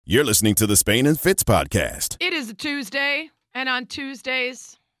You're listening to the Spain and Fitz podcast. It is a Tuesday, and on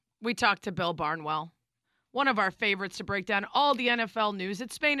Tuesdays, we talk to Bill Barnwell, one of our favorites to break down all the NFL news.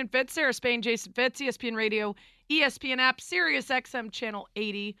 It's Spain and Fitz, Sarah Spain, Jason Fitz, ESPN Radio, ESPN app, Sirius XM Channel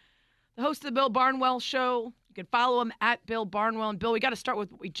 80. The host of the Bill Barnwell Show. You can follow him at Bill Barnwell. And Bill, we got to start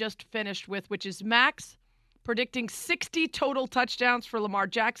with what we just finished with, which is Max predicting 60 total touchdowns for Lamar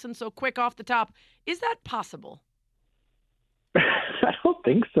Jackson. So quick off the top, is that possible? I don't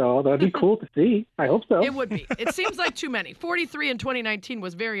think so. That'd be cool to see. I hope so. It would be. It seems like too many. 43 in 2019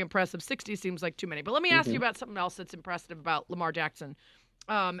 was very impressive. 60 seems like too many. But let me ask you about something else that's impressive about Lamar Jackson.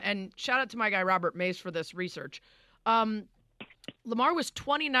 And shout out to my guy Robert Mays for this research. Lamar was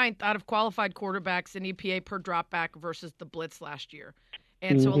 29th out of qualified quarterbacks in EPA per dropback versus the blitz last year.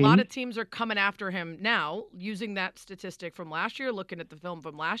 And so a lot of teams are coming after him now, using that statistic from last year, looking at the film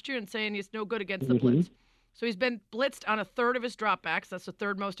from last year and saying he's no good against the blitz. So he's been blitzed on a third of his dropbacks. That's the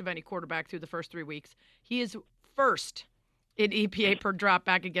third most of any quarterback through the first 3 weeks. He is first in EPA per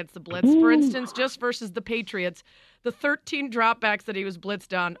dropback against the blitz. For instance, just versus the Patriots, the 13 dropbacks that he was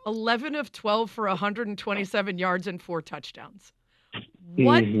blitzed on, 11 of 12 for 127 yards and 4 touchdowns.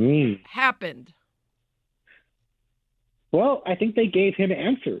 What happened? Well, I think they gave him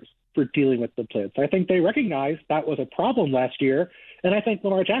answers for dealing with the blitz. I think they recognized that was a problem last year. And I think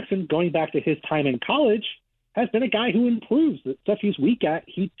Lamar Jackson, going back to his time in college, has been a guy who improves. The stuff he's weak at,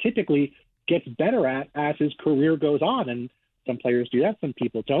 he typically gets better at as his career goes on. And some players do that, some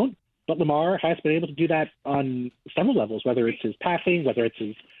people don't. But Lamar has been able to do that on several levels, whether it's his passing, whether it's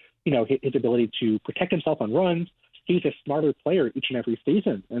his, his ability to protect himself on runs. He's a smarter player each and every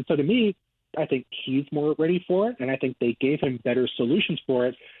season. And so to me, I think he's more ready for it, and I think they gave him better solutions for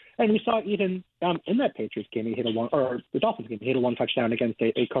it. And we saw even in that Patriots game, he hit the Dolphins game, he hit a one touchdown against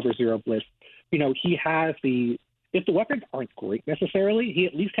a cover zero blitz. He has if the weapons aren't great necessarily, he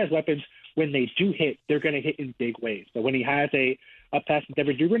at least has weapons when they do hit, they're going to hit in big ways. So when he has a pass to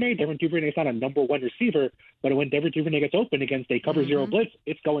Devin Duvernay is not a number one receiver, but when Devin Duvernay gets open against a cover zero blitz,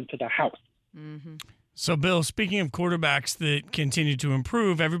 it's going to the house. So, Bill, speaking of quarterbacks that continue to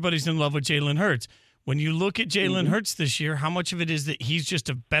improve, everybody's in love with Jalen Hurts. When you look at Jalen Hurts this year, how much of it is that he's just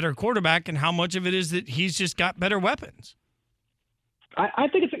a better quarterback and how much of it is that he's just got better weapons? I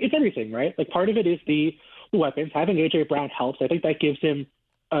think it's everything, right? Like part of it is the weapons. Having A.J. Brown helps. I think that gives him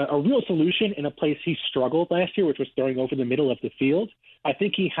a real solution in a place he struggled last year, which was throwing over the middle of the field. I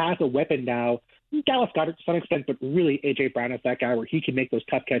think he has a weapon now. Dallas Goedert to some extent, but really A.J. Brown is that guy where he can make those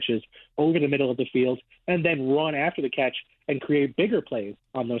tough catches over the middle of the field and then run after the catch and create bigger plays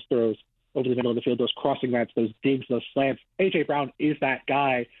on those throws over the middle of the field, those crossing routes, those digs, those slants. A.J. Brown is that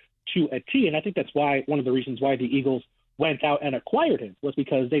guy to a T, and I think that's why one of the reasons why the Eagles went out and acquired him was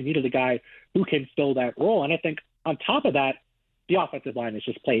because they needed a guy who can fill that role. And I think on top of that, the offensive line is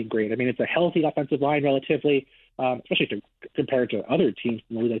just playing great. I mean, it's a healthy offensive line relatively, especially compared to other teams,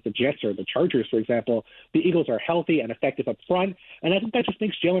 like the Jets or the Chargers, for example. The Eagles are healthy and effective up front, and I think that just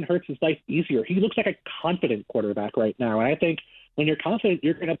makes Jalen Hurts' life easier. He looks like a confident quarterback right now, and I think when you're confident,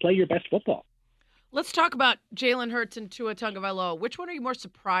 you're going to play your best football. Let's talk about Jalen Hurts and Tua Tagovailoa. Which one are you more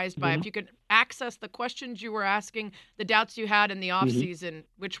surprised by? If you could access the questions you were asking, the doubts you had in the offseason,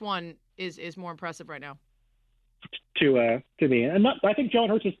 which one is more impressive right now? To me. I think Jalen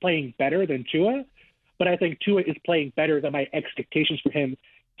Hurts is playing better than Tua, but I think Tua is playing better than my expectations for him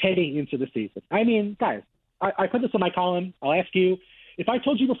heading into the season. I mean, guys, I put this in my column. I'll ask you, if I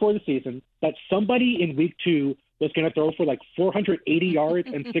told you before the season that somebody in week 2 was going to throw for like 480 yards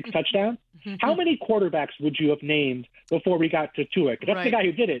and 6 touchdowns, how many quarterbacks would you have named before we got to Tua? Because that's the guy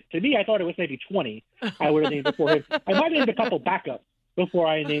who did it. To me, I thought it was maybe 20 I would have named before him. I might have named a couple backups before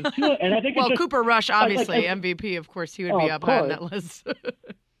I named Tua. And I think Cooper Rush, obviously, MVP, of course, he would be up high on that list.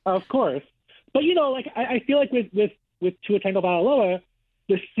 Of course. But, I feel like with Tua Tagovailoa,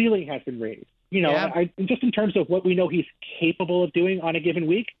 the ceiling has been raised. Just in terms of what we know he's capable of doing on a given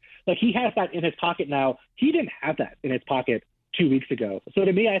week, like he has that in his pocket now. He didn't have that in his pocket 2 weeks ago. So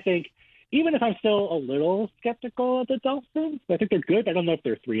to me, I think even if I'm still a little skeptical of the Dolphins, I think they're good. I don't know if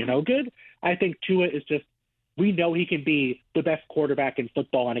they're 3-0 good. I think Tua is just, we know he can be the best quarterback in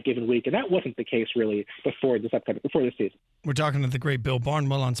football on a given week, and that wasn't the case really before this season. We're talking to the great Bill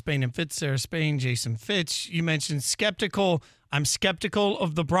Barnwell on Spain and Fitz, Sarah Spain, Jason Fitz. You mentioned skeptical. I'm skeptical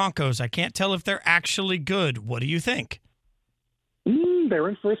of the Broncos. I can't tell if they're actually good. What do you think? They're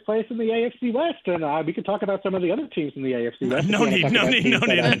in first place in the AFC West, and we could talk about some of the other teams in the AFC West. No need. There's no need.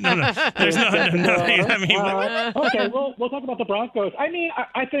 I mean, okay, we'll talk about the Broncos. I mean,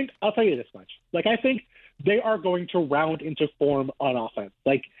 I think I'll tell you this much. Like, I think they are going to round into form on offense.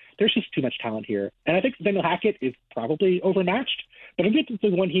 Like, there's just too much talent here, and I think Nathaniel Hackett is probably overmatched. But I think the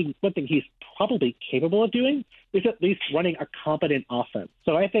one thing he's probably capable of doing is at least running a competent offense.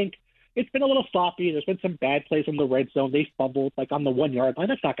 So I think it's been a little sloppy. There's been some bad plays in the red zone. They fumbled like on the 1 yard line.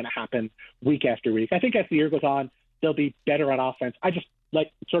 That's not going to happen week after week. I think as the year goes on, they'll be better on offense. I just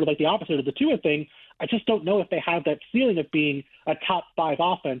like the opposite of the Tua thing. I just don't know if they have that ceiling of being a top 5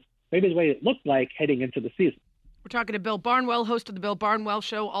 offense, maybe the way it looked like heading into the season. We're talking to Bill Barnwell, host of the Bill Barnwell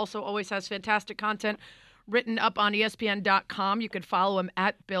Show. Also always has fantastic content written up on ESPN.com. You could follow him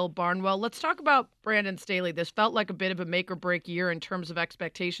at Bill Barnwell. Let's talk about Brandon Staley. This felt like a bit of a make or break year in terms of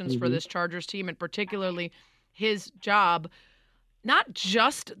expectations for this Chargers team, and particularly his job. Not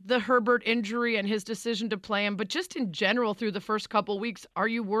just the Herbert injury and his decision to play him, but just in general through the first couple weeks. Are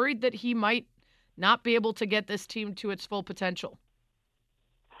you worried that he might not be able to get this team to its full potential?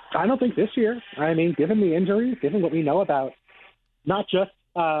 I don't think this year. I mean, given the injuries, given what we know about not just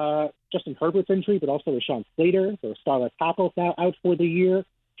Justin Herbert's injury, but also Rashawn Slater, their star left tackle, now out for the year.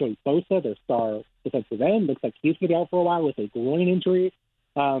 Joey Bosa, their star defensive end, looks like he's going to be out for a while with a groin injury.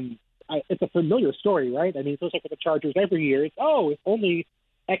 It's a familiar story, right? I mean, it looks like with the Chargers every year, it's, if only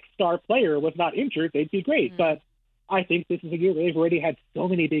X star player was not injured, they'd be great. But I think this is a year where they've already had so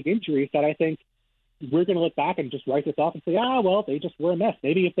many big injuries that I think we're going to look back and just write this off and say, they just were a mess.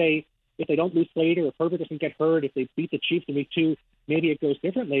 Maybe if they don't lose Slater, if Herbert doesn't get hurt, if they beat the Chiefs in week 2, maybe it goes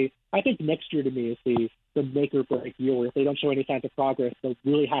differently. I think next year to me is the make or break year where if they don't show any signs of progress, they'll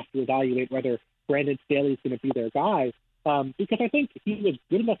really have to evaluate whether Brandon Staley is going to be their guy. Because I think he was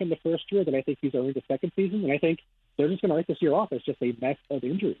good enough in the first year that I think he's earned the second season, and I think they're just going to write this year off as just a mess of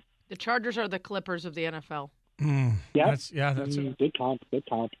injuries. The Chargers are the Clippers of the NFL. That's good comp. Good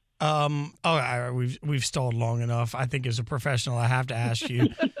comp. We've stalled long enough. I think as a professional, I have to ask you,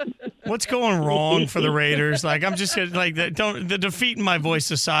 what's going wrong for the Raiders? Like, I'm just like the defeat in my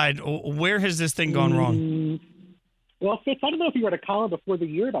voice aside, where has this thing gone wrong? Well, Fitz, I don't know if you read a column before the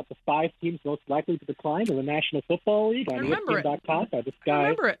year about the 5 teams most likely to decline in the National Football League on ESPN.com by this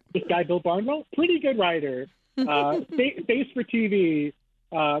guy Bill Barnwell. Pretty good writer. Face for TV,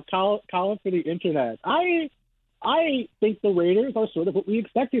 column for the internet. I think the Raiders are sort of what we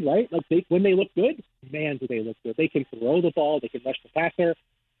expected, right? Like when they look good, man, do they look good. They can throw the ball, they can rush the passer.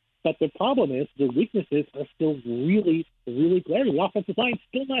 But the problem is the weaknesses are still really, really glaring. The offensive line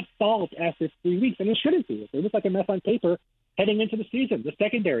still not solved after 3 weeks, and it shouldn't be. It looks like a mess on paper heading into the season. The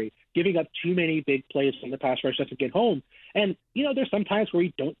secondary giving up too many big plays from the pass rush just to get home. And, there's some times where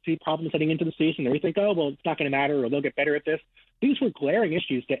we don't see problems heading into the season, and we think, it's not going to matter, or they'll get better at this. These were glaring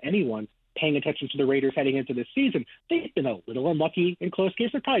issues to anyone paying attention to the Raiders heading into this season. They've been a little unlucky in close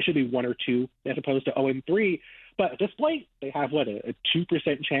games. There probably should be 1 or 2 as opposed to 0-3. But at this point, they have, a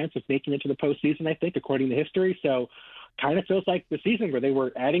 2% chance of making it to the postseason, I think, according to history. So kind of feels like the season where they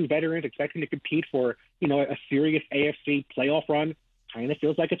were adding veterans, expecting to compete for, a serious AFC playoff run. Kind of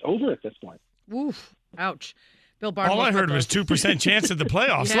feels like it's over at this point. Oof. Ouch. Bill Barnwell. All I heard was 2% chance at the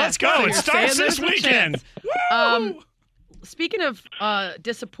playoffs. Let's go. It starts this weekend. Speaking of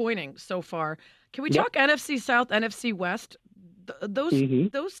disappointing so far, can we talk NFC South, NFC West?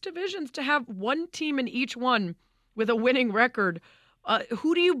 Those divisions, to have one team in each one with a winning record,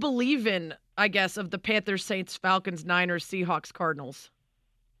 who do you believe in, I guess, of the Panthers, Saints, Falcons, Niners, Seahawks, Cardinals?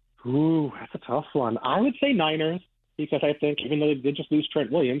 Ooh, that's a tough one. I would say Niners, because I think even though they did just lose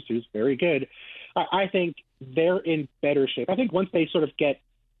Trent Williams, who's very good, I think they're in better shape. I think once they sort of get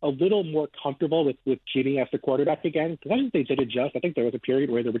a little more comfortable with Jimmy as the quarterback again, because I think they did adjust. I think there was a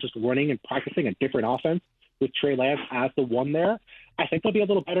period where they were just running and practicing a different offense with Trey Lance as the one there. I think they'll be a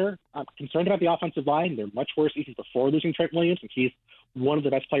little better. I'm concerned about the offensive line. They're much worse even before losing Trent Williams, and he's one of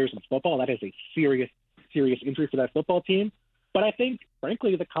the best players in football. That is a serious, serious injury for that football team. But I think,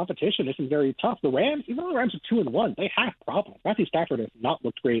 frankly, the competition isn't very tough. The Rams, even though the Rams are 2-1, they have problems. Matthew Stafford has not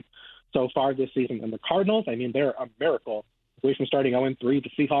looked great so far this season. And the Cardinals, I mean, they're a miracle. Away from starting 0-3, the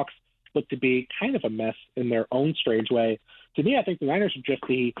Seahawks look to be kind of a mess in their own strange way. To me, I think the Niners are just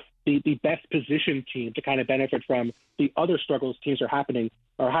the best positioned team to kind of benefit from the other struggles teams are having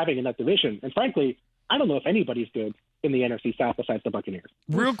in that division. And frankly, I don't know if anybody's good in the NFC South besides the Buccaneers.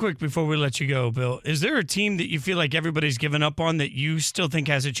 Real quick before we let you go, Bill, is there a team that you feel like everybody's given up on that you still think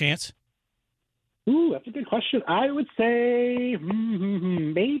has a chance? Ooh, that's a good question. I would say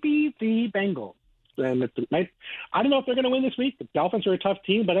maybe the Bengals. And I don't know if they're going to win this week. The Dolphins are a tough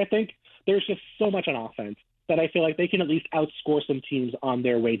team, but I think there's just so much on offense that I feel like they can at least outscore some teams on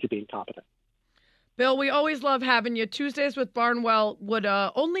their way to being competent. Bill, we always love having you. Tuesdays with Barnwell would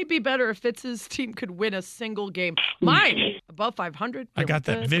only be better if Fitz's team could win a single game. Mine, above 500. I got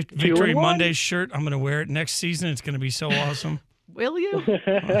that Victory Monday shirt. I'm going to wear it next season. It's going to be so awesome. Will you?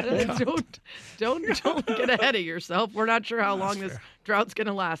 Don't get ahead of yourself. We're not sure how long this drought's going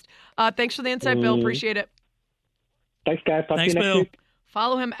to last. Thanks for the insight, Bill. Appreciate it. Thanks, guys. Talk to you next Bill. week.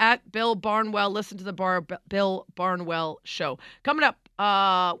 Follow him at Bill Barnwell. Listen to the Bill Barnwell Show. Coming up,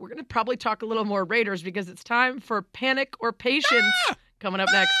 we're going to probably talk a little more Raiders because it's time for Panic or Patience. Coming up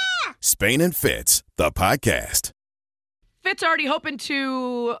next. Spain and Fitz, the podcast. Fitz already hoping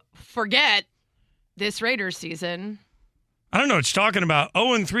to forget this Raiders season. I don't know what you're talking about.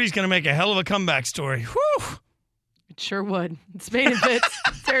 0-3 is going to make a hell of a comeback story. Whew. It sure would. Spain and Fitz.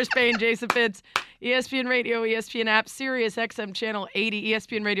 Sarah Spain, Jason Fitz. ESPN Radio, ESPN app, Sirius XM Channel 80.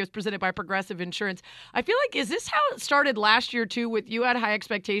 ESPN Radio is presented by Progressive Insurance. I feel like, is this how it started last year, too, with you had high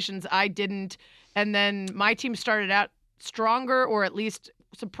expectations, I didn't, and then my team started out stronger, or at least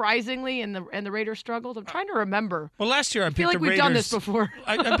surprisingly, and the Raiders struggled? I'm trying to remember. Well, last year I feel picked like the we've Raiders. done this before.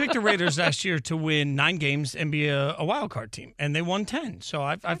 I picked the Raiders last year to win 9 games and be a wild card team, and they won 10. So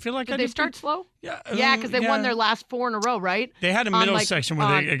I feel like Did they start slow? Yeah, Yeah, because they won their last 4 in a row, right? They had a middle section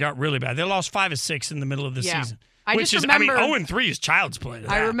where it got really bad. They lost 5 or 6 in the middle of the season. I Which just is, remember, 0-3 is child's play.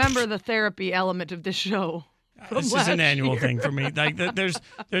 I remember the therapy element of this show. This is an annual thing for me. Like,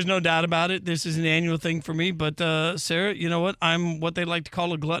 there's no doubt about it. This is an annual thing for me. But Sarah, you know what? I'm what they like to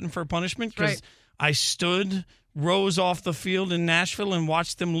call a glutton for punishment because I stood rows off the field in Nashville and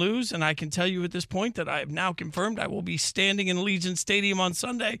watched them lose. And I can tell you at this point that I have now confirmed I will be standing in Allegiant Stadium on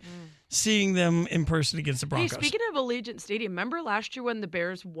Sunday, seeing them in person against the Broncos. Hey, speaking of Allegiant Stadium, remember last year when the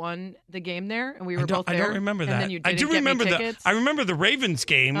Bears won the game there and we were both there? I don't remember that. And then you didn't I do get remember me tickets? I remember the Ravens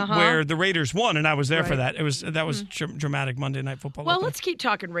game where the Raiders won, and I was there for that. That was dramatic Monday Night Football. Well, let's keep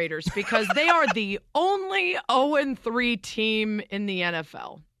talking Raiders because they are the only 0-3 team in the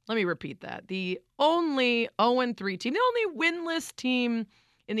NFL. Let me repeat that. The only 0-3 team, the only winless team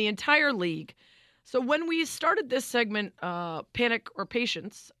in the entire league. So when we started this segment, Panic or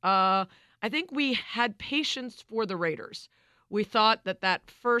Patience, I think we had patience for the Raiders. We thought that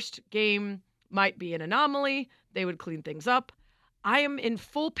first game might be an anomaly. They would clean things up. I am in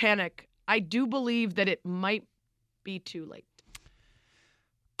full panic. I do believe that it might be too late.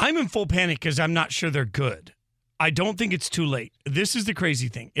 I'm in full panic because I'm not sure they're good. I don't think it's too late. This is the crazy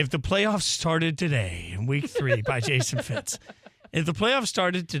thing. If the playoffs started today in week 3 by Jason Fitz, if the playoffs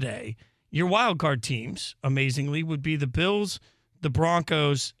started today, your wild card teams, amazingly, would be the Bills, the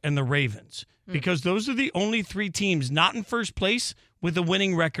Broncos, and the Ravens. Because those are the only 3 teams not in first place with a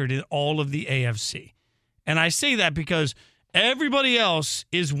winning record in all of the AFC. And I say that because everybody else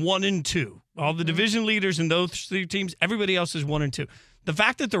is 1-2. All the division leaders in those 3 teams, everybody else is 1-2. The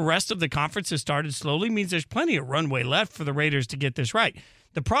fact that the rest of the conference has started slowly means there's plenty of runway left for the Raiders to get this right.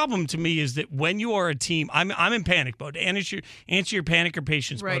 The problem to me is that when you are a team, I'm in panic mode. To answer your panic or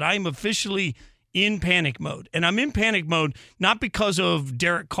patience mode, I am officially in panic mode. And I'm in panic mode not because of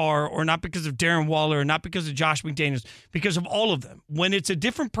Derek Carr or not because of Darren Waller or not because of Josh McDaniels, because of all of them. When it's a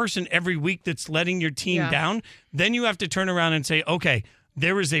different person every week that's letting your team down, then you have to turn around and say, okay,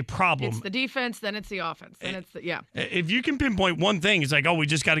 there is a problem. It's the defense, then it's the offense. Then it's If you can pinpoint one thing, it's like, oh, we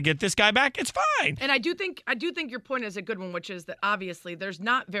just got to get this guy back. It's fine. And I do think your point is a good one, which is that obviously there's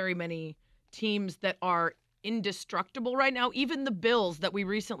not very many teams that are indestructible right now. Even the Bills that we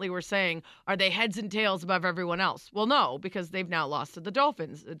recently were saying, are they heads and tails above everyone else? Well, no, because they've now lost to the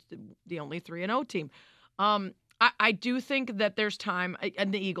Dolphins. It's the only 3-0 team. I do think that there's time,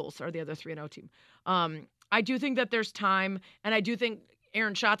 and the Eagles are the other 3-0 team. I do think that there's time, and I do think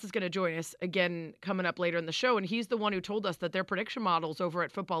Aaron Schatz is going to join us again coming up later in the show, and he's the one who told us that their prediction models over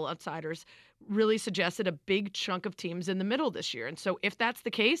at Football Outsiders really suggested a big chunk of teams in the middle this year. And so if that's the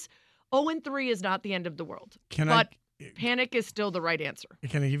case, 0-3 is not the end of the world. Panic is still the right answer.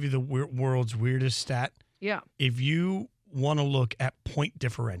 Can I give you the world's weirdest stat? Yeah. If you want to look at point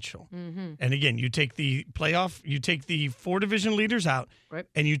differential, and again, you take the playoff, you take the 4 division leaders out,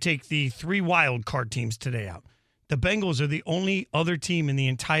 and you take the 3 wild card teams today out. The Bengals are the only other team in the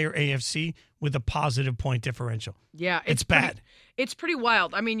entire AFC with a positive point differential. Yeah. It's bad. It's pretty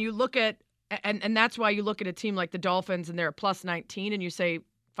wild. I mean, you look at, and that's why you look at a team like the Dolphins and they're at plus 19 and you say,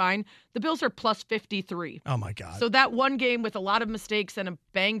 fine. The Bills are plus 53. Oh, my God. So that one game with a lot of mistakes and a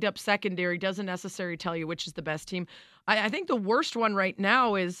banged up secondary doesn't necessarily tell you which is the best team. I think the worst one right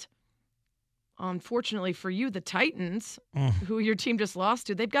now is, unfortunately for you, the Titans, who your team just lost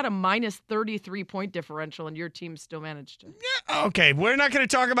to. They've got a minus 33 point differential, and your team still managed to. Yeah, okay, we're not going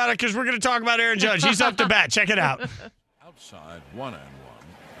to talk about it because we're going to talk about Aaron Judge. He's up to bat. Check it out. Outside 1-1.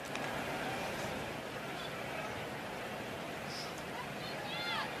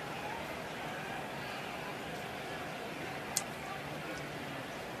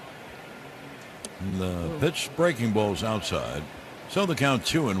 The pitch, breaking balls outside. So the count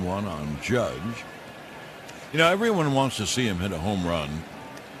 2-1 on Judge. You know, everyone wants to see him hit a home run,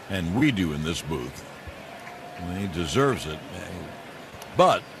 and we do in this booth. And he deserves it.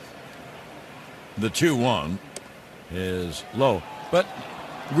 But the 2-1 is low. But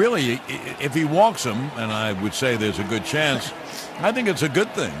really, if he walks him, and I would say there's a good chance, I think it's a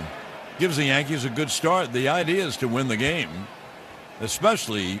good thing. Gives the Yankees a good start. The idea is to win the game,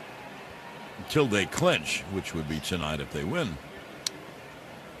 especially until they clinch, which would be tonight if they win.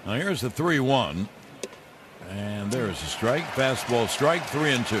 Now here's the 3-1, and there's a strike. Fastball strike,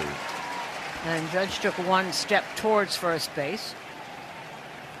 3-2. And Judge took one step towards first base.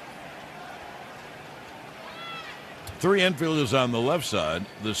 3 infielders on the left side.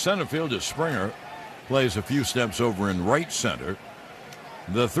 The center fielder, Springer, plays a few steps over in right center.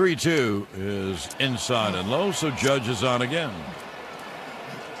 The 3-2 is inside and low, so Judge is on again.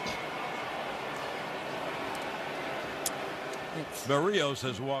 Berrios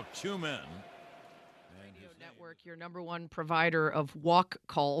has walked 2 men. Radio Network, your number one provider of walk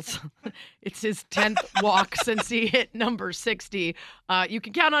calls. It's his 10th walk since he hit number 60. You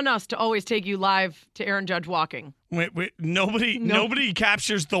can count on us to always take you live to Aaron Judge walking. Wait, nobody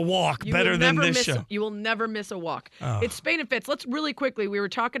captures the walk better than this show. You will never miss a walk. Oh. It's Spain and Fitz. Let's really quickly, we were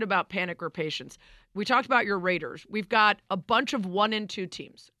talking about panic or patience. We talked about your Raiders. We've got a bunch of 1 and 2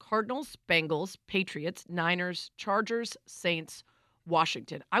 teams. Cardinals, Bengals, Patriots, Niners, Chargers, Saints,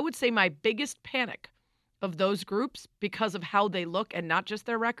 Washington. I would say my biggest panic of those groups, because of how they look and not just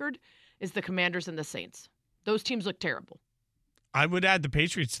their record, is the Commanders and the Saints. Those teams look terrible. I would add the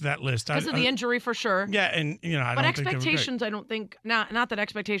Patriots to that list. Because of the injury, for sure. Yeah, and I but don't think expectations, I don't think, not that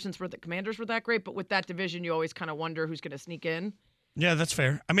expectations for the Commanders were that great, but with that division, you always kind of wonder who's going to sneak in. Yeah, that's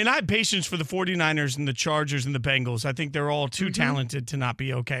fair. I mean, I have patience for the 49ers and the Chargers and the Bengals. I think they're all too talented to not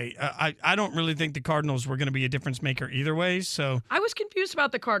be okay. I don't really think the Cardinals were going to be a difference maker either way. So I was confused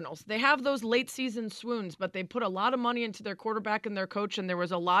about the Cardinals. They have those late season swoons, but they put a lot of money into their quarterback and their coach, and there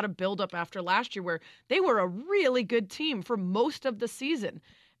was a lot of buildup after last year where they were a really good team for most of the season.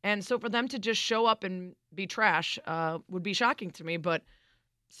 And so for them to just show up and be trash would be shocking to me, but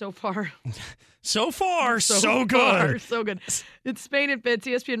so far, so good. So good. It's Spain and Fitz,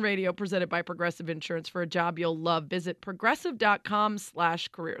 ESPN Radio, presented by Progressive Insurance. For a job you'll love, visit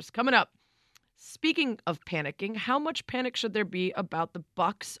progressive.com/careers. Coming up, speaking of panicking, how much panic should there be about the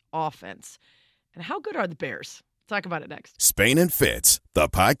Bucs offense? And how good are the Bears? Talk about it next. Spain and Fitz, the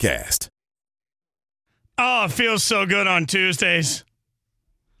podcast. Oh, it feels so good on Tuesdays.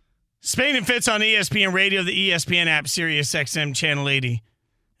 Spain and Fitz on ESPN Radio, the ESPN app, Sirius XM Channel 80.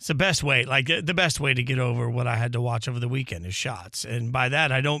 It's the best way, the best way to get over what I had to watch over the weekend is shots. And by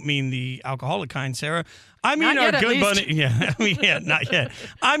that, I don't mean the alcoholic kind, Sarah. I mean our good buddy. Yeah, not yet.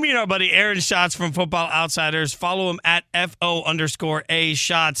 I mean our buddy Aaron Schatz from Football Outsiders. Follow him at FO_A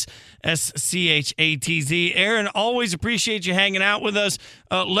Shots, SCHATZ. Aaron, always appreciate you hanging out with us.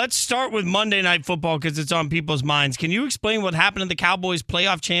 Let's start with Monday Night Football because it's on people's minds. Can you explain what happened to the Cowboys'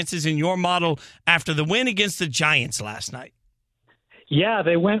 playoff chances in your model after the win against the Giants last night? Yeah,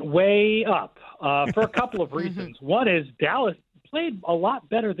 they went way up for a couple of reasons. One is Dallas played a lot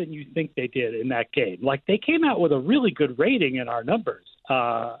better than you think they did in that game. Like, they came out with a really good rating in our numbers,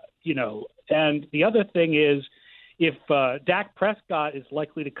 and the other thing is if Dak Prescott is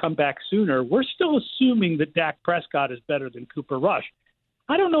likely to come back sooner, we're still assuming that Dak Prescott is better than Cooper Rush.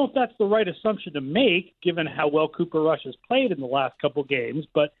 I don't know if that's the right assumption to make, given how well Cooper Rush has played in the last couple games,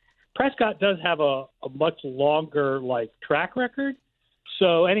 but Prescott does have a much longer, track record.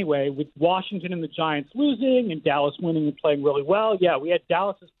 So anyway, with Washington and the Giants losing and Dallas winning and playing really well, we had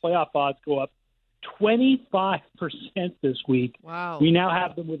Dallas's playoff odds go up 25% this week. Wow. We now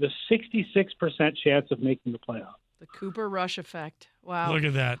have them with a 66% chance of making the playoff. The Cooper Rush effect. Wow. Look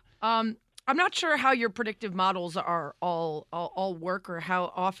at that. I'm not sure how your predictive models are all work or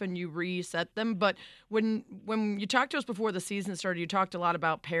how often you reset them, but when you talked to us before the season started, you talked a lot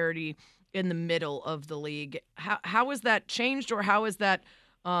about parity in the middle of the league. How has that changed, or how has that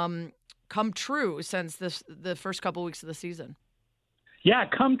come true since the first couple weeks of the season? Yeah,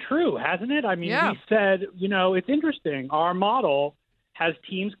 come true, hasn't it? I mean, we said, it's interesting. Our model has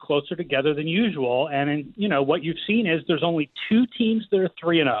teams closer together than usual, and what you've seen is there's only 2 teams that are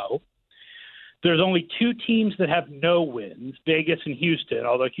 3-0. There's only 2 teams that have no wins, Vegas and Houston,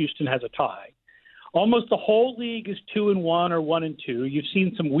 although Houston has a tie. Almost the whole league is 2-1 or 1-2. You've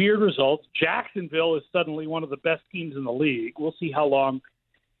seen some weird results. Jacksonville is suddenly one of the best teams in the league. We'll see how long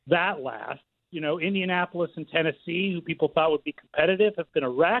that lasts. Indianapolis and Tennessee, who people thought would be competitive, have been a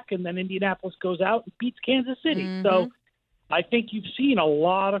wreck, and then Indianapolis goes out and beats Kansas City. So I think you've seen a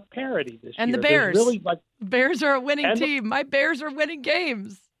lot of parity this and year. And the Bears. Really, Bears are a winning team. My Bears are winning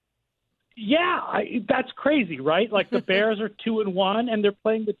games. Yeah, that's crazy, right? Like the Bears are 2-1, and they're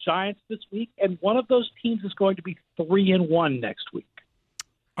playing the Giants this week, and one of those teams is going to be 3-1 next week.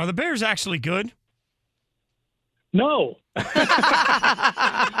 Are the Bears actually good? No.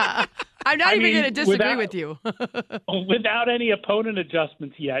 I'm not even going to disagree with you. Without any opponent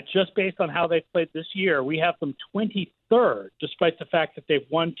adjustments yet, just based on how they played this year, we have them 23rd, despite the fact that they've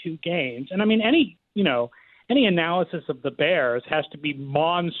won 2 games. And I mean, any analysis of the Bears has to be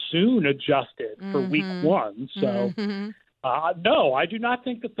monsoon adjusted for week 1. So, no, I do not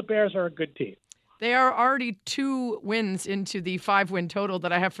think that the Bears are a good team. They are already 2 wins into the 5-win total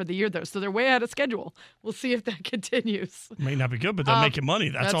that I have for the year, though. So they're way ahead of schedule. We'll see if that continues. May not be good, but they'll make you money.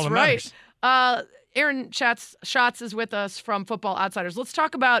 That's all that right. matters. Aaron Schatz is with us from Football Outsiders. Let's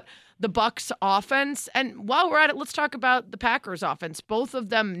talk about the Bucs offense. And while we're at it, let's talk about the Packers offense. Both of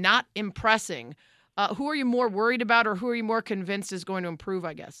them not impressing. Who are you more worried about, or who are you more convinced is going to improve,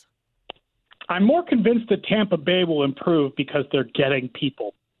 I guess? I'm more convinced that Tampa Bay will improve because they're getting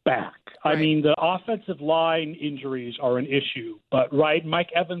people back. Right. I mean, the offensive line injuries are an issue, but Mike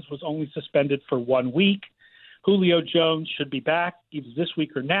Evans was only suspended for 1 week. Julio Jones should be back either this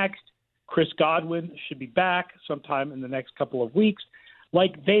week or next. Chris Godwin should be back sometime in the next couple of weeks.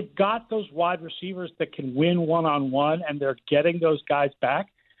 Like, they've got those wide receivers that can win one-on-one, and they're getting those guys back.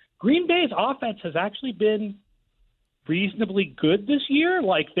 Green Bay's offense has actually been reasonably good this year.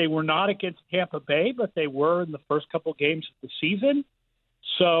 Like, they were not against Tampa Bay, but they were in the first couple games of the season.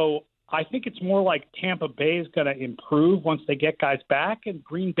 So I think it's more like Tampa Bay is going to improve once they get guys back. And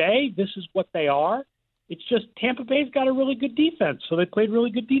Green Bay, this is what they are. It's just Tampa Bay's got a really good defense, so they played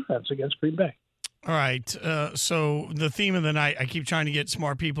really good defense against Green Bay. All right, so the theme of the night, I keep trying to get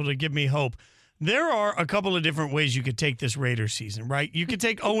smart people to give me hope. There are a couple of different ways you could take this Raiders season, right? You could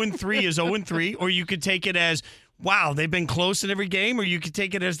take 0-3 as 0-3, or you could take it as, wow, they've been close in every game, or you could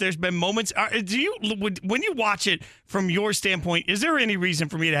take it as there's been moments. When you watch it from your standpoint, is there any reason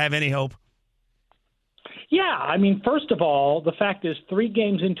for me to have any hope? Yeah, I mean, first of all, the fact is 3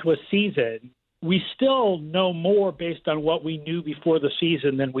 games into a season, we still know more based on what we knew before the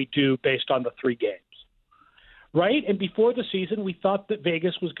season than we do based on the 3 games, right? And before the season, we thought that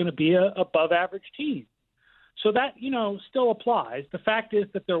Vegas was going to be a above-average team. So that, still applies. The fact is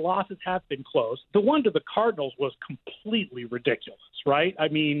that their losses have been close. The one to the Cardinals was completely ridiculous, right? I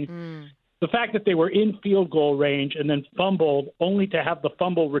mean, the fact that they were in field goal range and then fumbled only to have the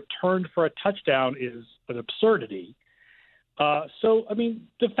fumble returned for a touchdown is an absurdity. So, I mean,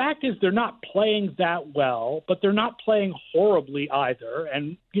 the fact is they're not playing that well, but they're not playing horribly either.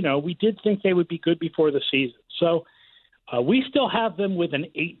 And, we did think they would be good before the season. So we still have them with an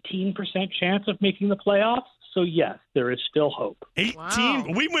 18% chance of making the playoffs. So, yes, there is still hope. 18? Wow.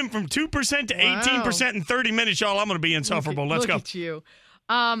 We went from 2% to 18% in 30 minutes, y'all. I'm going to be insufferable. Let's go. Look at you.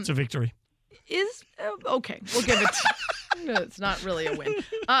 It's a victory. Okay, we'll give it it's not really a win.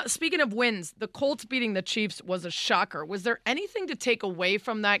 Speaking of wins, the Colts beating the Chiefs was a shocker. Was there anything to take away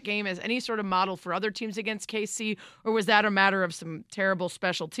from that game as any sort of model for other teams against KC, or was that a matter of some terrible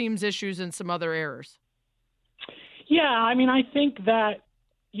special teams issues and some other errors? Yeah, I mean, I think that,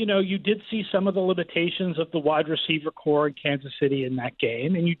 you did see some of the limitations of the wide receiver core in Kansas City in that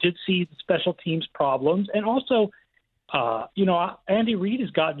game, and you did see the special teams problems. And also, Andy Reid has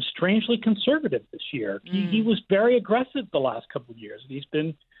gotten strangely conservative this year. He was very aggressive the last couple of years, and he's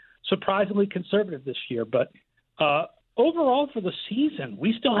been surprisingly conservative this year. But overall for the season,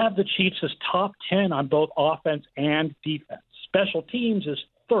 we still have the Chiefs as top 10 on both offense and defense. Special teams is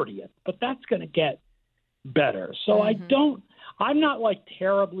 30th, but that's going to get better. So I'm not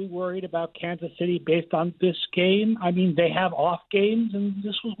terribly worried about Kansas City based on this game. I mean, they have off games, and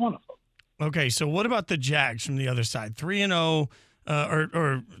this was one of them. Okay, so what about the Jags from the other side? 3-0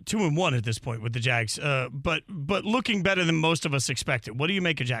 or 2-1 at this point with the Jags, but looking better than most of us expected. What do you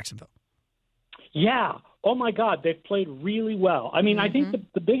make of Jacksonville? Yeah. Oh, my God, they've played really well. I mean, I think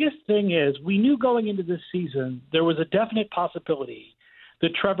the biggest thing is we knew going into this season there was a definite possibility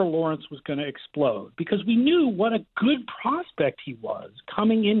that Trevor Lawrence was going to explode because we knew what a good prospect he was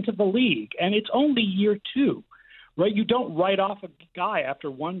coming into the league, and it's only year 2. Right, you don't write off a guy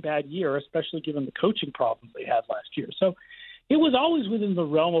after one bad year, especially given the coaching problems they had last year. So it was always within the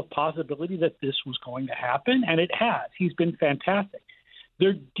realm of possibility that this was going to happen, and it has. He's been fantastic.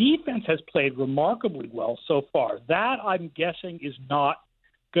 Their defense has played remarkably well so far. That, I'm guessing, is not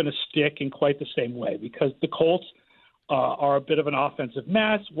going to stick in quite the same way because the Colts are a bit of an offensive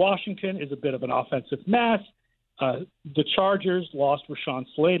mess. Washington is a bit of an offensive mess. The Chargers lost Rashawn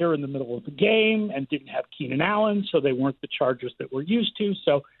Slater in the middle of the game and didn't have Keenan Allen, so they weren't the Chargers that we're used to.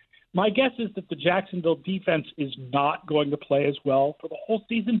 So my guess is that the Jacksonville defense is not going to play as well for the whole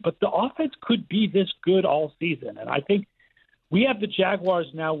season, but the offense could be this good all season. And I think we have the Jaguars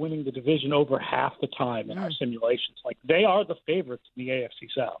now winning the division over half the time in our simulations. Like, they are the favorites in the AFC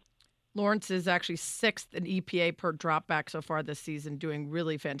South. Lawrence is actually 6th in EPA per dropback so far this season, doing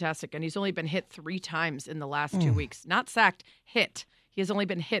really fantastic. And he's only been hit 3 times in the last 2 weeks. Not sacked, hit. He has only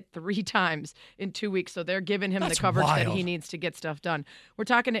been hit 3 times in 2 weeks, so they're giving him the coverage that he needs to get stuff done. We're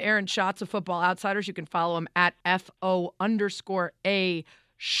talking to Aaron Schatz of Football Outsiders. You can follow him at FO_A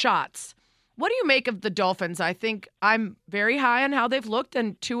Shots. What do you make of the Dolphins? I think I'm very high on how they've looked,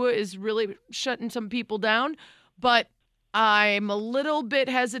 and Tua is really shutting some people down, but I'm a little bit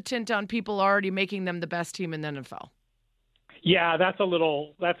hesitant on people already making them the best team in the NFL. Yeah, that's a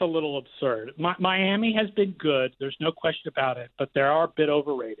little absurd. Miami has been good. There's no question about it, but they are a bit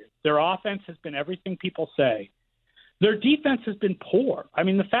overrated. Their offense has been everything people say. Their defense has been poor. I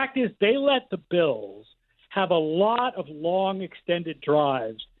mean, the fact is they let the Bills have a lot of long extended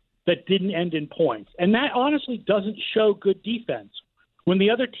drives that didn't end in points. And that honestly doesn't show good defense. When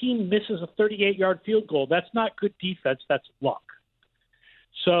the other team misses a 38-yard field goal, that's not good defense, that's luck.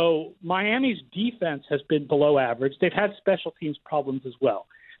 So Miami's defense has been below average. They've had special teams problems as well.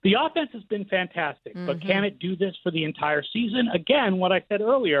 The offense has been fantastic, but can it do this for the entire season? Again, what I said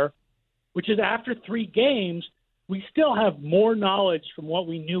earlier, which is after 3 games, we still have more knowledge from what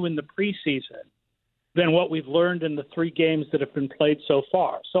we knew in the preseason than what we've learned in the 3 games that have been played so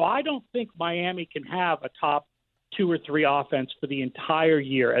far. So I don't think Miami can have a top 2 or 3 offense for the entire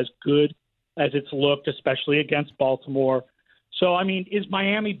year as good as it's looked, especially against Baltimore. So, I mean, is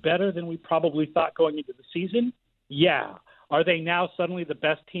Miami better than we probably thought going into the season? Yeah. Are they now suddenly the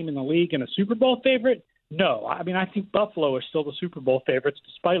best team in the league and a Super Bowl favorite? No. I mean, I think Buffalo are still the Super Bowl favorites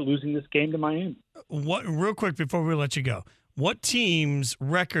despite losing this game to Miami. Real quick before we let you go, what team's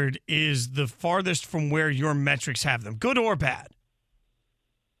record is the farthest from where your metrics have them, good or bad?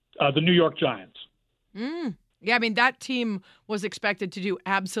 The New York Giants. Yeah, I mean, that team was expected to do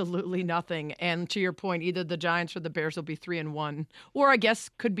absolutely nothing. And to your point, either the Giants or the Bears will be 3-1, or I guess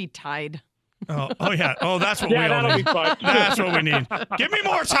could be tied. Oh yeah. Oh, that's what we all need. That's what we need. Give me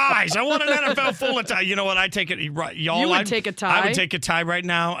more ties. I want an NFL full of ties. You know what? I take it. Y'all, you would take a tie. I would take a tie right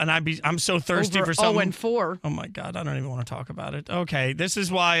now, and I'm so thirsty over for something. 0-4. Oh my God, I don't even want to talk about it. Okay, this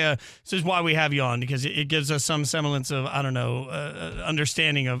is why we have you on, because it gives us some semblance of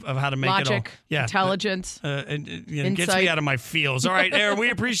understanding of how to make logic, it all. Yeah, intelligence, it gets me out of my feels. All right, Aaron, we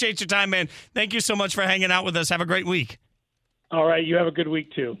appreciate your time, man. Thank you so much for hanging out with us. Have a great week. All right, you have a good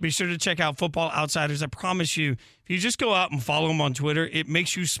week, too. Be sure to check out Football Outsiders. I promise you, if you just go out and follow him on Twitter, it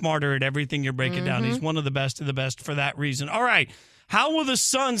makes you smarter at everything you're breaking down. He's one of the best of the best for that reason. All right, how will the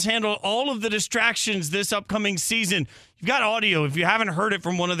Suns handle all of the distractions this upcoming season? You've got audio. If you haven't heard it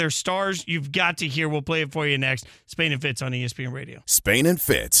from one of their stars, you've got to hear. We'll play it for you next. Spain and Fitz on ESPN Radio. Spain and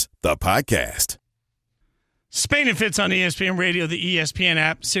Fitz, the podcast. Spain and Fitz on ESPN Radio, the ESPN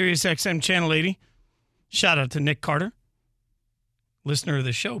app, Sirius XM Channel 80. Shout out to Nick Carter, listener of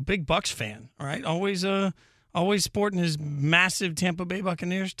the show, big Bucks fan. All right, always sporting his massive Tampa Bay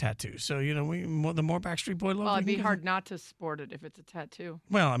Buccaneers tattoo. So the more Backstreet Boy love. Well, it'd be hard not to sport it if it's a tattoo.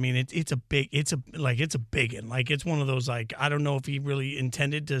 Well, I mean, it's a big one. Like, it's one of those, like, I don't know if he really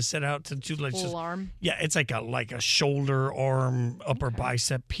intended to set out to do like full arm. Yeah, it's like a shoulder, arm, upper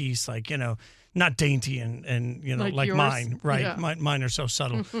bicep piece, like, not dainty and like yours? Mine, right? Yeah. Mine are so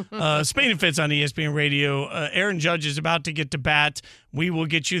subtle. Spain and Fitz on ESPN Radio. Aaron Judge is about to get to bat. We will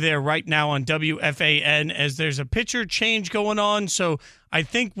get you there right now on WFAN as there's a pitcher change going on. So I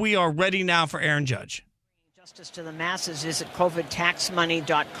think we are ready now for Aaron Judge. Justice to the masses is at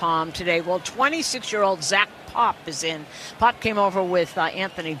covidtaxmoney.com today. Well, 26-year-old Zach Pop is in. Pop came over with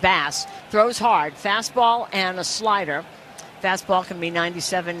Anthony Bass. Throws hard, fastball and a slider. Fastball can be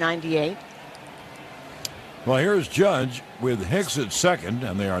 97, 98. Well, here's Judge with Hicks at second,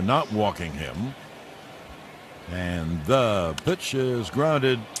 and they are not walking him. And the pitch is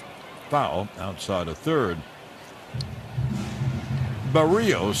grounded foul outside of third.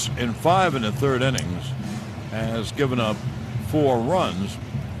 Barrios, in 5 1/3 innings, has given up 4 runs,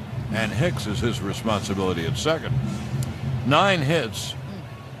 and Hicks is his responsibility at second. 9 hits,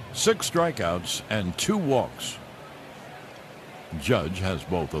 6 strikeouts, and 2 walks. Judge has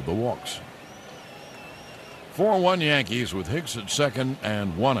both of the walks. 4-1 Yankees with Hicks at second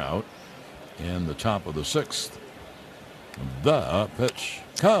and 1 out in the top of the 6th. The pitch,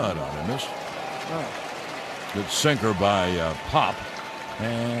 cut on him, missed. Good sinker by Pop,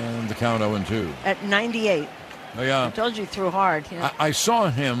 and the count 0-2. At 98. Yeah. I told you he threw hard. Yeah. I saw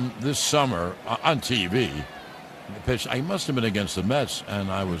him this summer on TV. The pitch. I must have been against the Mets,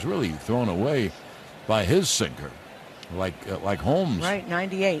 and I was really thrown away by his sinker, like Holmes. Right,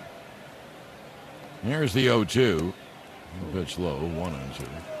 98. Here's the 0-2. Pitch low, 1-2.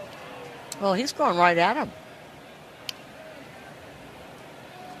 Well, he's going right at him.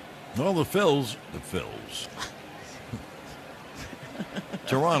 Well, the Phils.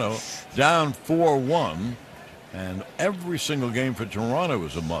 Toronto down 4-1, and every single game for Toronto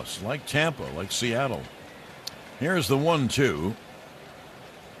is a must, like Tampa, like Seattle. Here's the 1-2,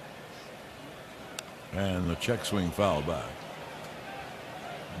 and the check swing foul back.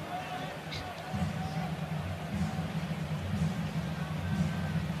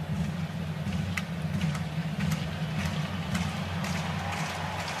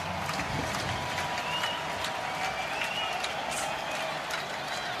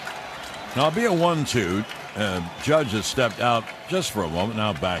 Now, it'll be a 1-2. Judge has stepped out just for a moment,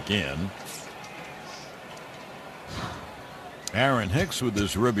 now back in. Aaron Hicks with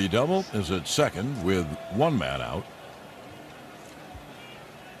his ribby double is at second with one man out.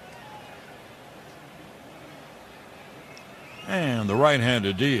 And the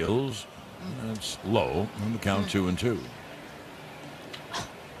right-handed deals. That's low. And the count 2-2.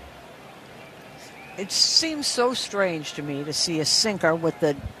 It seems so strange to me to see a sinker with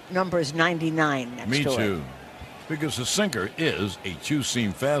the numbers 99 next to it. Me too. Because the sinker is a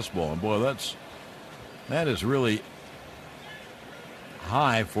two-seam fastball. And boy, that is really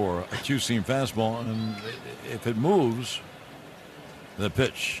high for a two-seam fastball. And if it moves, the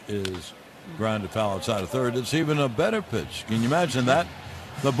pitch is grounded foul outside of third. It's even a better pitch. Can you imagine that?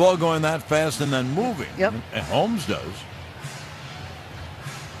 The ball going that fast and then moving. Yep. And Holmes does.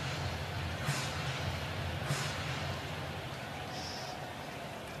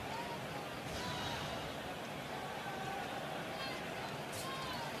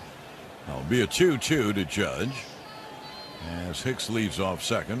 It'll be a 2-2 to Judge as Hicks leads off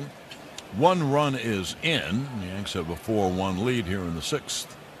second. One run is in. The Yanks have a 4-1 lead here in the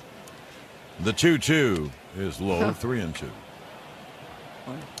sixth. The 2-2 is low, 3-2.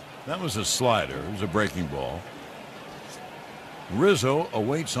 That was a slider. It was a breaking ball. Rizzo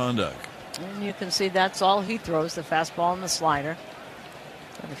awaits on deck. And you can see that's all he throws, the fastball and the slider.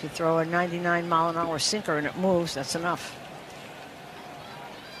 But if you throw a 99-mile-an-hour sinker and it moves, that's enough.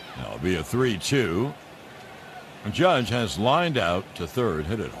 Now it'll be a 3-2. Judge has lined out to third,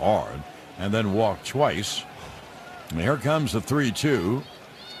 hit it hard, and then walked twice. And here comes the 3-2.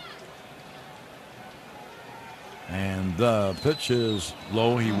 And the pitch is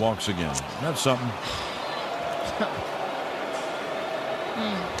low. He walks again. That's something.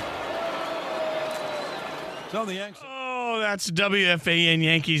 So the Yankees. Oh, that's WFAN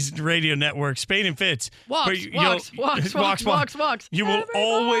Yankees Radio Network. Spain and Fitz. Walks. You will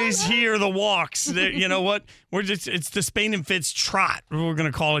always hear the walks. You know what? It's the Spain and Fitz trot. We're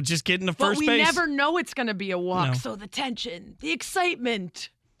going to call it. Just getting to first base. But we never know it's going to be a walk. No. So the tension, the excitement.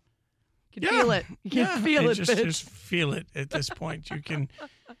 You can feel it. You can feel it, just feel it at this point. You can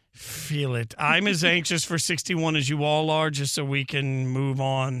feel it. I'm as anxious for 61 as you all are, just so we can move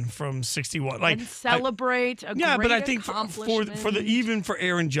on from 61. And celebrate a great but I think for even for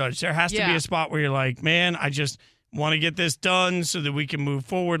Aaron Judge, there has to be a spot where you're like, man, I just want to get this done so that we can move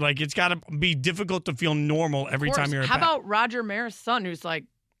forward. Like, it's got to be difficult to feel normal every time you're at bat. How about Roger Maris' son, who's like,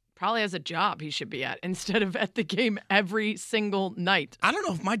 probably has a job he should be at instead of at the game every single night. I don't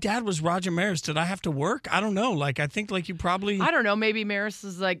know if my dad was Roger Maris. Did I have to work? I don't know. Like, I think like you probably. I don't know. Maybe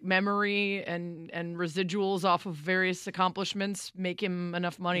Maris's like memory and residuals off of various accomplishments make him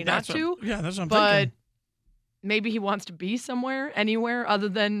enough money not to. Yeah, that's what I'm But thinking. maybe he wants to be somewhere, anywhere other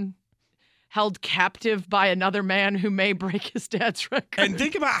than held captive by another man who may break his dad's record. And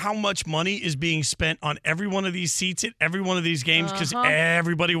think about how much money is being spent on every one of these seats at every one of these games because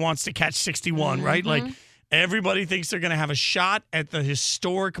everybody wants to catch 61, right? Like everybody thinks they're going to have a shot at the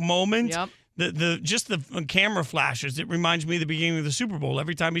historic moment. Yep. The camera flashes. It reminds me of the beginning of the Super Bowl.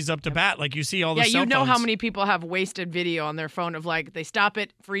 Every time he's up to bat, like you see all the cell you know phones. how many people have wasted video on their phone of like they stop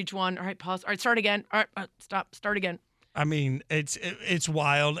it for each one. All right, pause. All right, start again. All right, start again. I mean, it's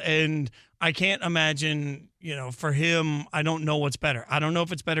wild, and I can't imagine, for him, I don't know what's better. I don't know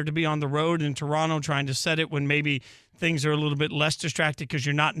if it's better to be on the road in Toronto trying to set it when maybe things are a little bit less distracted because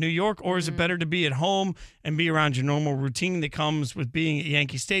you're not in New York, or is it better to be at home and be around your normal routine that comes with being at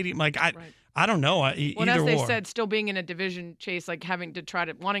Yankee Stadium? Like, I don't know. Well, as they said, still being in a division chase, like having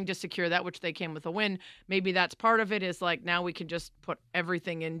to wanting to secure that, which they came with a win, maybe that's part of it is like now we can just put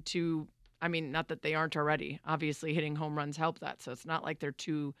everything into, I mean, not that they aren't already. Obviously, hitting home runs help that. So it's not like they're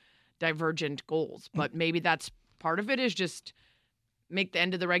two divergent goals, but maybe that's part of it is just make the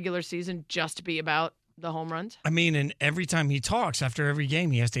end of the regular season just be about the home runs? I mean, and every time he talks after every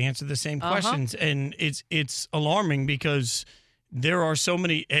game, he has to answer the same questions. And it's alarming because there are so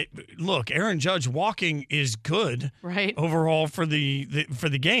many. Look, Aaron Judge walking is good, right? Overall for the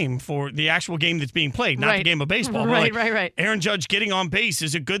game, for the actual game that's being played, not the game of baseball. Right. Aaron Judge getting on base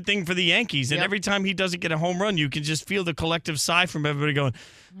is a good thing for the Yankees, and every time he doesn't get a home run, you can just feel the collective sigh from everybody going,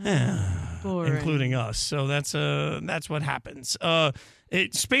 including us. So that's what happens.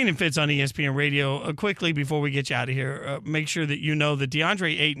 Spain and Fitz on ESPN Radio. Quickly before we get you out of here, make sure that you know that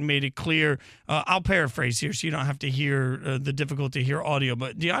DeAndre Ayton made it clear. I'll paraphrase here so you don't have to hear the difficult to hear audio,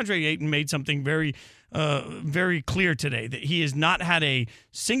 but DeAndre Ayton made something very clear today, that he has not had a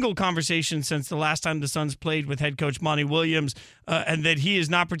single conversation since the last time the Suns played with head coach Monty Williams, and that he is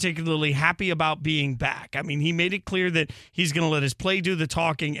not particularly happy about being back. I mean, he made it clear that he's going to let his play do the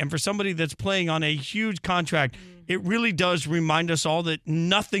talking, and for somebody that's playing on a huge contract, it really does remind us all that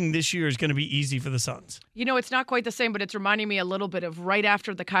nothing this year is going to be easy for the Suns. You know, it's not quite the same, but it's reminding me a little bit of right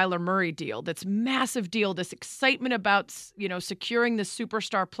after the Kyler Murray deal, that's massive deal, this excitement about, securing the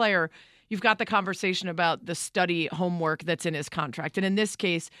superstar player. You've got the conversation about the study homework that's in his contract. And in this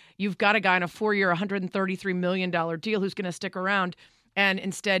case, you've got a guy on a 4-year, $133 million deal who's going to stick around. And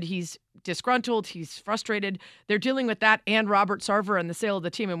instead, he's disgruntled. He's frustrated. They're dealing with that and Robert Sarver and the sale of the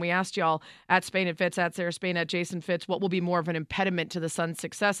team. And we asked y'all at Spain and Fitz, at Sarah Spain, at Jason Fitz, what will be more of an impediment to the Suns'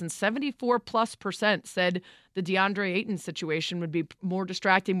 success? And 74+% said the DeAndre Ayton situation would be more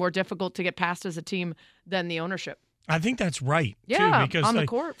distracting, more difficult to get past as a team than the ownership. I think that's right, too, because on the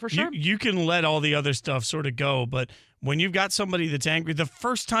court, for sure. You can let all the other stuff sort of go, but when you've got somebody that's angry, the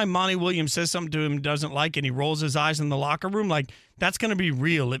first time Monty Williams says something to him he doesn't like and he rolls his eyes in the locker room, that's going to be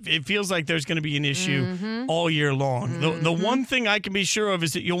real. It feels like there's going to be an issue all year long. The one thing I can be sure of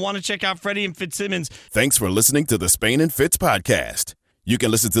is that you'll want to check out Freddie and Fitzsimmons. Thanks for listening to the Spain and Fitz podcast. You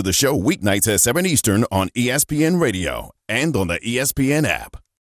can listen to the show weeknights at 7 Eastern on ESPN Radio and on the ESPN app.